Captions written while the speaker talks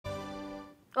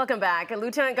Welcome back.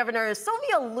 Lieutenant Governor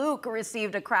Sylvia Luke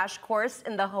received a crash course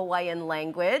in the Hawaiian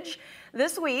language.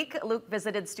 This week, Luke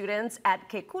visited students at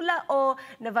Kula o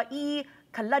Nawahi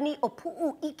Kalani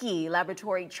Opuu Iki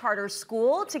Laboratory Charter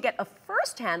School to get a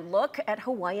first-hand look at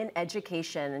Hawaiian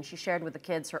education. And she shared with the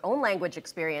kids her own language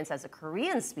experience as a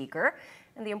Korean speaker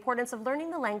and the importance of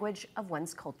learning the language of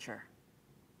one's culture.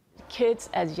 Kids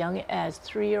as young as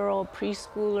 3-year-old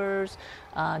preschoolers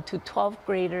to 12th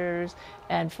graders,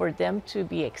 and for them to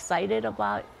be excited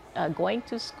about going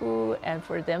to school and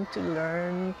for them to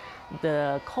learn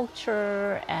the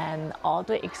culture and all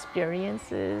the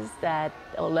experiences that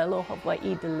Olelo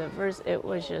Hawaii delivers, it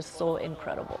was just so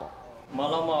incredible.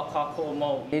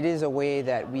 It is a way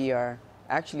that we are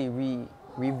actually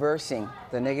reversing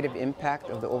the negative impact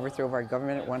of the overthrow of our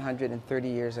government 130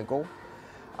 years ago.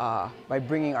 By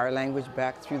bringing our language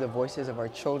back through the voices of our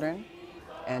children,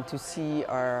 and to see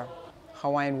our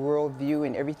Hawaiian worldview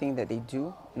in everything that they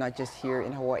do, not just here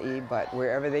in Hawaii, but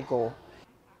wherever they go.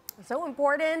 So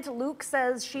important. Luke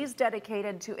says she's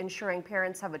dedicated to ensuring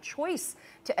parents have a choice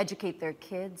to educate their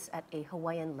kids at a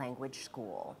Hawaiian language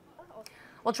school.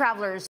 Well, travelers